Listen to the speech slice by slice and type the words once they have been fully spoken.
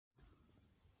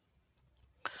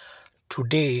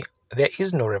Today, there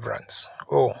is no reverence.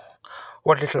 Oh,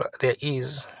 what little there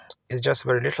is just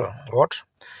very little. What?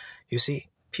 You see,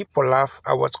 people laugh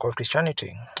at what's called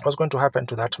Christianity. What's going to happen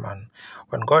to that man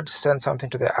when God sends something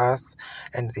to the earth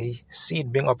and they see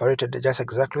it being operated just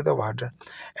exactly the word,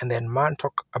 and then man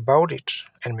talk about it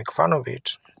and make fun of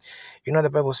it? You know,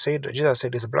 the Bible said, Jesus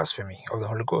said, it's blasphemy of the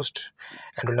Holy Ghost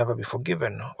and will never be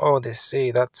forgiven. Or they say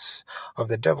that's of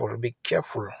the devil. Be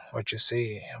careful what you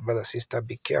say, brother, sister.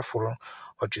 Be careful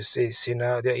what you say,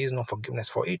 sinner. There is no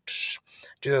forgiveness for it.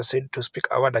 Jesus said to speak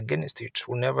a word against it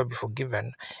will never be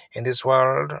forgiven in this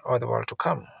world or the world to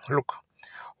come. Look,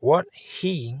 what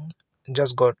he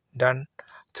just got done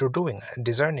through doing,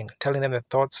 discerning, telling them the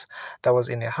thoughts that was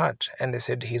in their heart. And they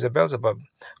said, he's a Beelzebub,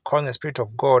 calling the spirit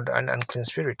of God an unclean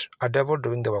spirit, a devil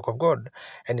doing the work of God.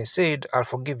 And he said, I'll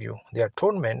forgive you. The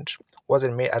atonement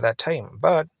wasn't made at that time,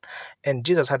 and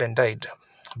Jesus hadn't died,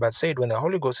 but said, when the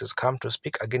Holy Ghost is come to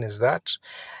speak against that,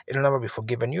 it will never be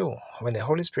forgiven you. When the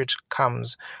Holy Spirit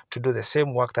comes to do the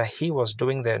same work that he was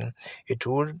doing then, it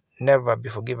would never be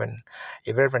forgiven.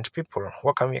 Irreverent people,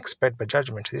 what can we expect by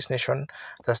judgment? This nation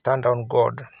that stand down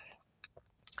God,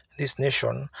 this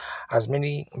nation has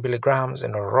many Billy Grahams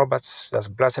and Roberts that's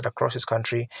blasted across this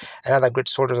country, and other great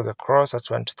soldiers of the cross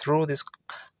that went through this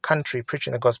country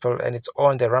preaching the gospel, and it's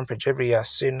on the rampage every year.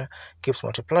 Sin keeps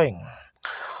multiplying.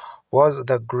 Was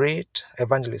the great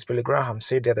evangelist Billy Graham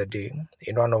said the other day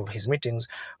in one of his meetings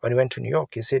when he went to New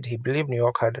York. He said he believed New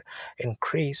York had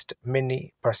increased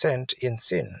many percent in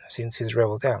sin since his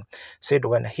arrival there. Said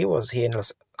when he was here in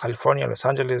California, Los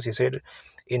Angeles, he said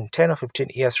in 10 or 15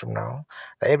 years from now,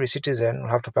 that every citizen will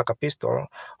have to pack a pistol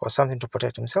or something to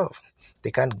protect himself.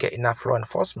 They can't get enough law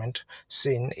enforcement.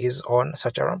 Sin is on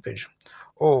such a rampage.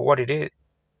 Oh, what it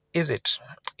is it?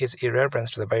 Is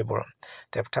irreverence to the Bible.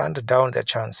 They've turned down their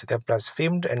chance. They've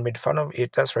blasphemed and made fun of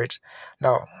it. That's right.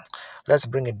 Now, let's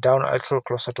bring it down a little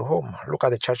closer to home. Look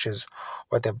at the churches,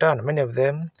 what they've done. Many of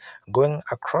them going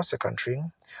across the country.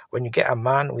 When you get a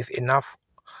man with enough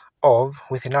of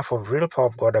real power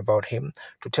of God about him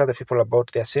to tell the people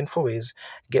about their sinful ways,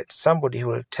 get somebody who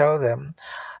will tell them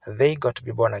they got to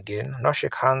be born again, not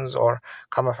shake hands or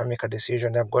come up and make a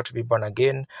decision. They've got to be born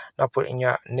again, not putting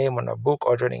your name on a book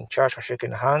or joining church or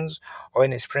shaking hands or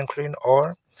any sprinkling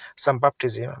or some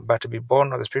baptism, but to be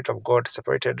born of the Spirit of God,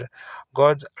 separated,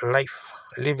 God's life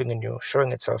living in you,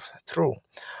 showing itself through,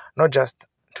 not just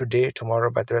today,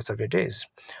 tomorrow, but the rest of your days.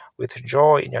 With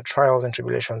joy in your trials and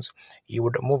tribulations, you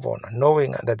would move on,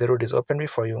 knowing that the road is open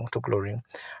before you to glory.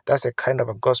 That's a kind of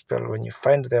a gospel. When you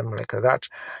find them like that,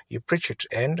 you preach it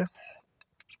and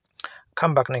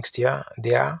come back next year.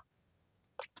 They're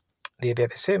the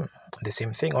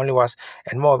same thing, only worse,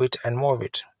 and more of it and more of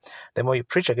it. The more you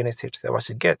preach against it, the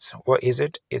worse it gets. What is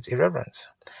it? It's irreverence.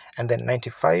 And then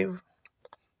 95%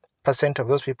 of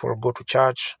those people go to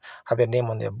church, have their name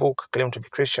on their book, claim to be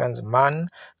Christians.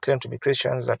 Claim to be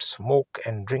Christians that smoke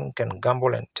and drink and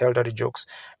gamble and tell dirty jokes.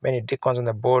 Many deacons on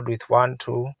the board with 1,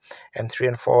 2, and 3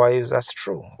 and 4 wives. That's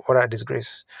true. What a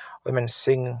disgrace. Women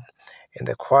sing in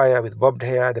the choir with bobbed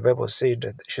hair. The Bible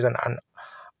said she's an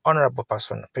honorable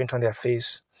person. Paint on their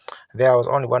face. There was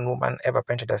only one woman ever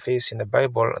painted her face in the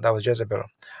Bible. That was Jezebel.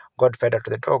 God fed her to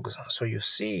the dogs. So you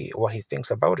see what he thinks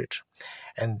about it.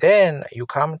 And then you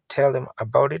come tell them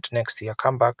about it next year,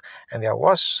 come back, and they are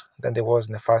worse than they was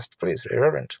in the first place,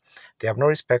 irreverent. They have no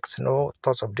respect, no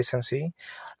thoughts of decency.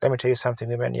 Let me tell you something,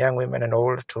 women, young women and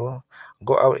old, to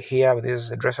go out here with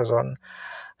these dresses on,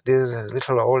 these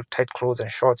little old tight clothes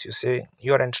and shorts. You say,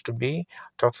 you aren't to be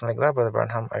talking like that, Brother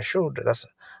Branham. I should. That's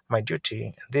my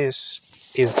duty. This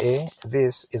is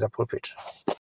a pulpit.